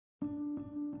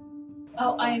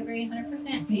Oh, I agree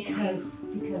 100%. Because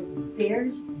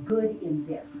there's good in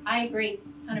this. I agree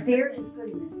 100%. There is good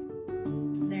in this.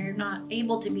 They're not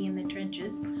able to be in the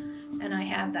trenches, and I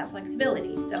have that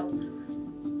flexibility. So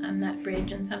I'm that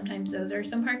bridge, and sometimes those are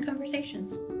some hard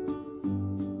conversations.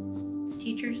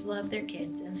 Teachers love their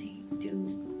kids, and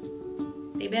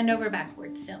they bend over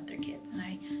backwards to help their kids, and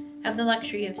I have the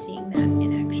luxury of seeing that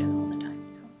in action all the time.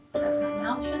 So my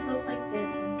mouth should look like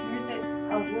this, and here's a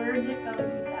word that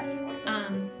goes with that.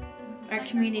 Our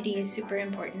community is super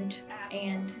important,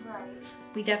 and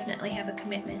we definitely have a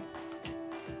commitment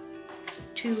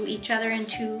to each other and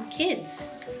to kids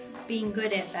being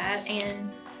good at that,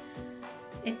 and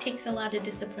it takes a lot of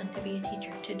discipline to be a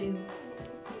teacher, to do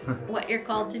what you're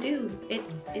called to do.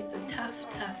 It's a tough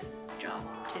job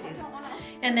to do.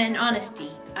 And then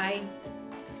honesty. I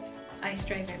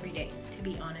strive every day to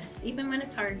be honest, even when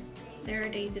it's hard. There are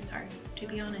days it's hard to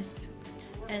be honest,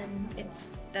 and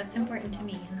that's important to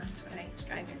me, and that's what I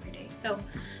strive every day. So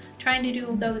trying to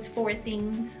do those 4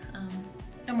 things.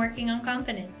 I'm working on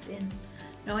confidence in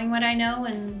knowing what I know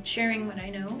and sharing what I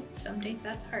know. Some days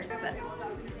that's hard, but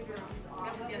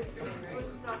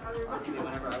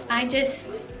I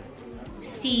just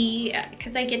see,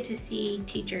 because I get to see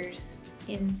teachers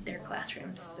in their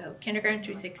classrooms. So kindergarten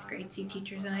through 6th grade see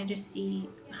teachers, and I just see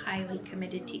highly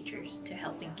committed teachers to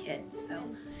helping kids. So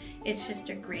it's just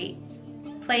a great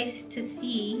place to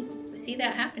see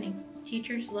that happening.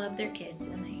 Teachers love their kids,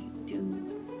 and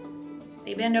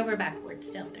they bend over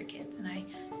backwards to help their kids, and I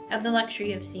have the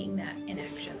luxury of seeing that in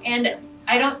action. And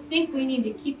I don't think we need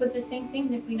to keep with the same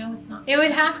things if we know it's not. It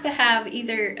would have to have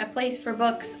either a place for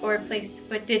books or a place to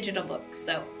put digital books.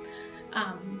 So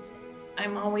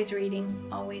I'm always reading,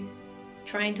 always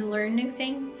trying to learn new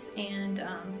things, and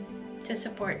to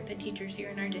support the teachers here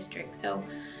in our district. So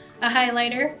a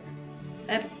highlighter,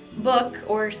 a book,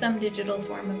 or some digital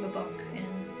form of a book, and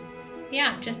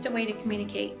yeah, just a way to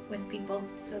communicate with people,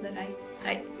 so that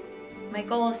my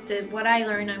goal is to, what I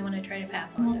learn, I want to try to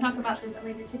pass on. We'll talk about this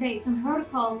later today. Some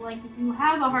protocol, like if you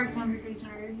have a hard conversation,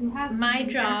 or if you have... My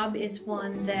job is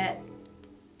one that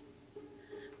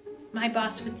my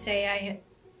boss would say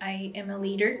I am a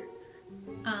leader,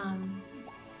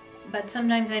 but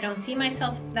sometimes I don't see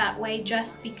myself that way,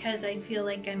 just because I feel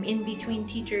like I'm in between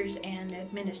teachers and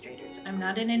administrators. I'm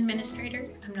not an administrator,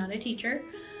 I'm not a teacher.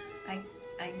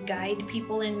 I guide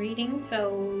people in reading,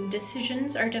 so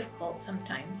decisions are difficult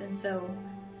sometimes, and so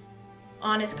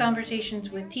honest conversations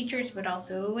with teachers, but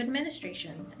also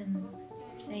administration, and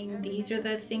saying these are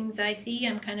the things I see.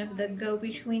 I'm kind of the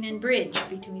go-between and bridge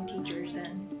between teachers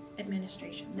and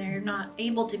administration. They're not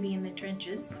able to be in the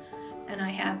trenches, and I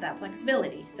have that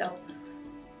flexibility, so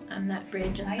I'm that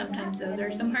bridge, and sometimes those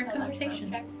are some hard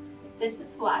conversations. This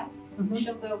is why.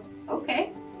 She'll go,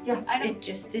 okay. Yeah, it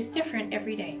just is different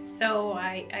every day. So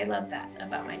I love that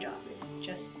about my job. It's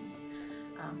just,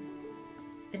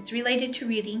 it's related to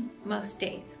reading most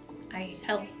days. I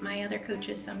help my other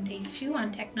coaches some days too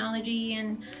on technology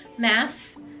and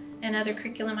math and other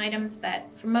curriculum items, but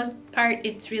for most part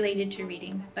it's related to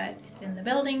reading. But it's in the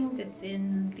buildings, it's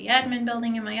in the admin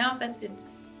building in my office,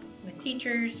 it's with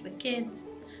teachers, with kids.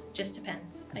 It just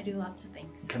depends. I do lots of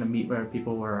things. Kind of meet where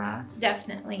people are at?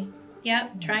 Definitely.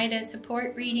 Yep, try to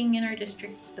support reading in our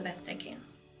district the best I can.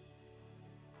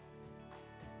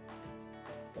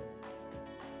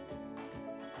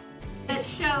 It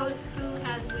shows who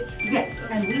has which. Yes,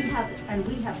 and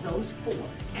we have those 4,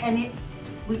 and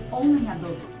we only have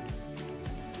those